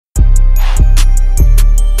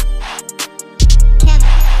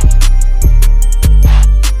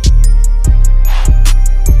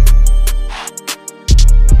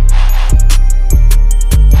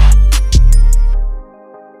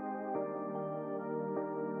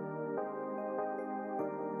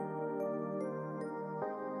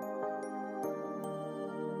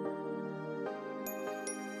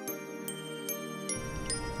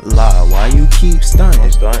Lie, why you keep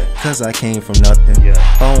stunting? Cause I came from nothing.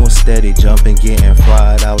 Phone steady jumping, getting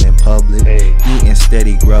fried out in public. Eating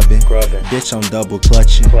steady grubbing. Bitch, I'm double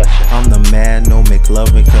clutching. I'm the man, no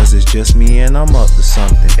McLovin, cause it's just me and I'm up to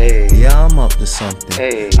something. Yeah, I'm up to something.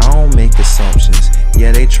 I don't make assumptions.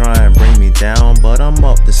 Yeah, they try and bring me down, but I'm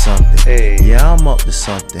up to something. Yeah, I'm up to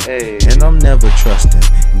something. And I'm never trusting.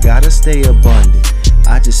 Gotta stay abundant.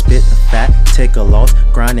 I just spit the fact, take a loss,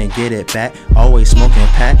 grind and get it back. Always smoking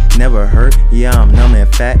pack, never hurt. Yeah, I'm numb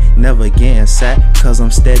and fat, never getting sacked, cause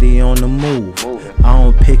I'm steady on the move. I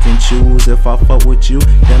don't pick and choose. If I fuck with you,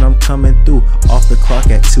 then I'm coming through. Off the clock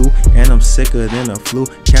at 2, and I'm sicker than a flu.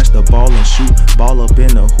 Catch the ball and shoot, ball up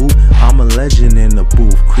in the hoop. I'm a legend in the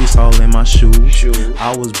booth, crease all in my shoes.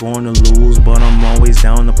 I was born to lose, but I'm always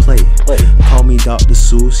down to play. Call me Dr.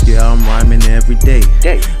 Seuss, yeah, I'm rhyming every day.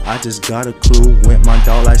 I just got a clue, with my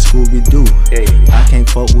dog like Scooby-Doo. I can't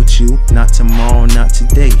fuck with you, not tomorrow, not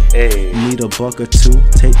today. Need a buck or two,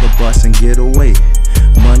 take the bus and get away.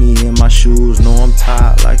 Money in my shoes, know I'm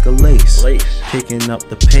tied like a lace. Picking up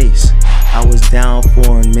the pace. I was down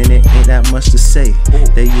for a minute, ain't that much to say.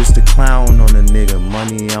 They used to clown on a nigga,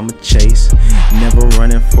 money I'ma chase. Never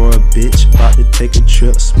running for a bitch, about to take a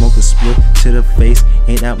trip, smoke a split to the face.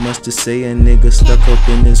 Ain't that much to say, a nigga stuck up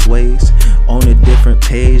in his ways. On a different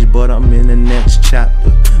page, but I'm in the next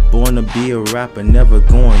chapter. Born to be a rapper, never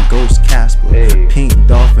going ghost Casper. Pink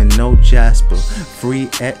dolphin, no Jasper. Free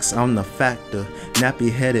X, I'm the factor.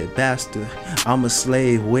 Nappy headed bastard. I'm a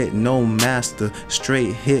slave with no master.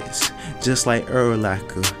 Straight hits, just like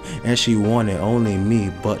Erlacher. And she wanted only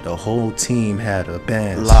me, but the whole team had a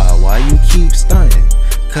Bandz. Lie, why you keep stunting?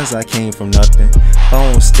 Cause I came from nothing.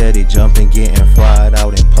 Phone steady jumping, getting fried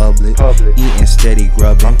out in public. Eating steady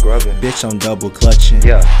grubbing. Bitch, I'm double clutching.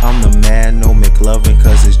 I'm the man, no McLovin,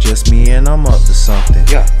 cause it's just me and I'm up to something.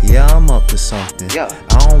 Yeah, I'm up to something.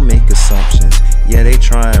 I don't make assumptions. Yeah, they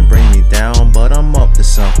try and bring me down, but I'm up to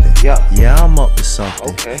something. Yeah, I'm up to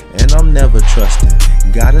something. And I'm never trusting.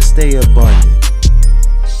 Gotta stay abundant.